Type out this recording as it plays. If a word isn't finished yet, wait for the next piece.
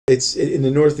It's in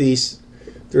the Northeast.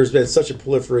 There's been such a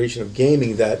proliferation of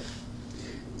gaming that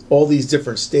all these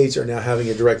different states are now having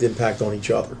a direct impact on each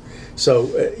other. So,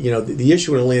 the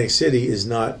issue in Atlantic City is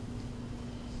not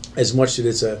as much that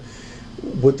it's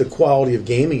what the quality of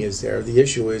gaming is there. The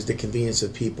issue is the convenience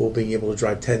of people being able to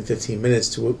drive 10, 15 minutes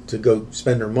to go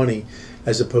spend their money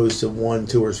as opposed to 1,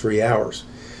 2, or 3 hours.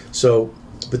 So,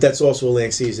 but that's also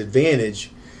Atlantic City's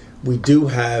advantage. We do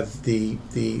have the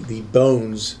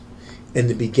bones and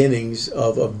the beginnings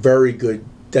of a very good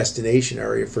destination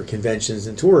area for conventions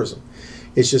and tourism.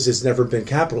 It's just it's never been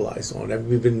capitalized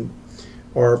on.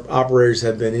 Our operators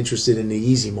have been interested in the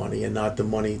easy money and not the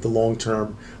money, the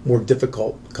long-term, more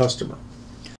difficult customer.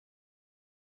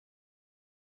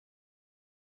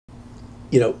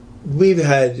 We've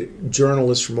had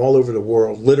journalists from all over the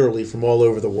world, literally from all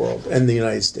over the world and the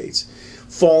United States,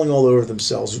 falling all over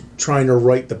themselves trying to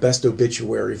write the best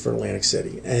obituary for Atlantic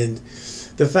City. And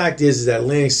the fact is that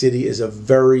Atlantic City is a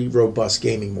very robust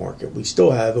gaming market. We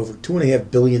still have over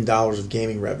 $2.5 billion of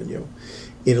gaming revenue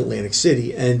in Atlantic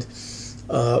City. And,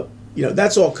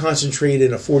 that's all concentrated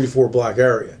in a 44-block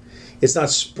area. It's not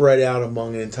spread out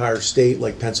among an entire state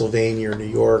like Pennsylvania or New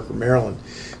York or Maryland.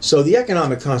 So the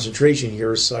economic concentration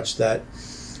here is such that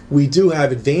we do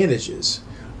have advantages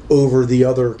over the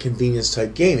other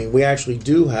convenience-type gaming. We actually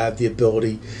do have the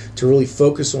ability to really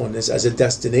focus on this as a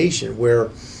destination where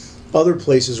other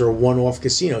places are one-off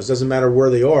casinos. Doesn't matter where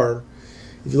they are.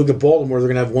 If you look at Baltimore, they're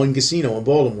going to have one casino in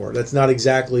Baltimore. That's not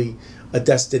exactly a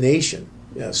destination.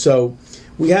 So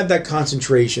we have that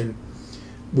concentration.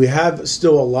 We have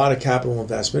still a lot of capital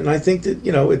investment. And I think that,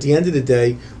 at the end of the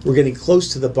day, we're getting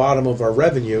close to the bottom of our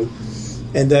revenue,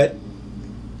 and that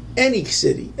any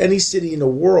city in the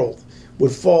world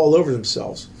would fall over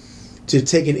themselves to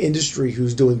take an industry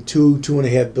who's doing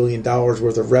 $2.5 billion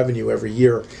worth of revenue every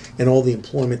year and all the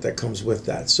employment that comes with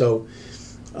that. So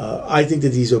I think that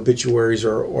these obituaries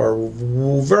are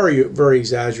very, very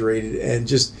exaggerated, and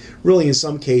just really in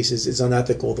some cases it's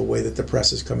unethical the way that the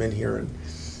press has come in here and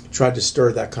tried to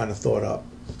stir that kind of thought up.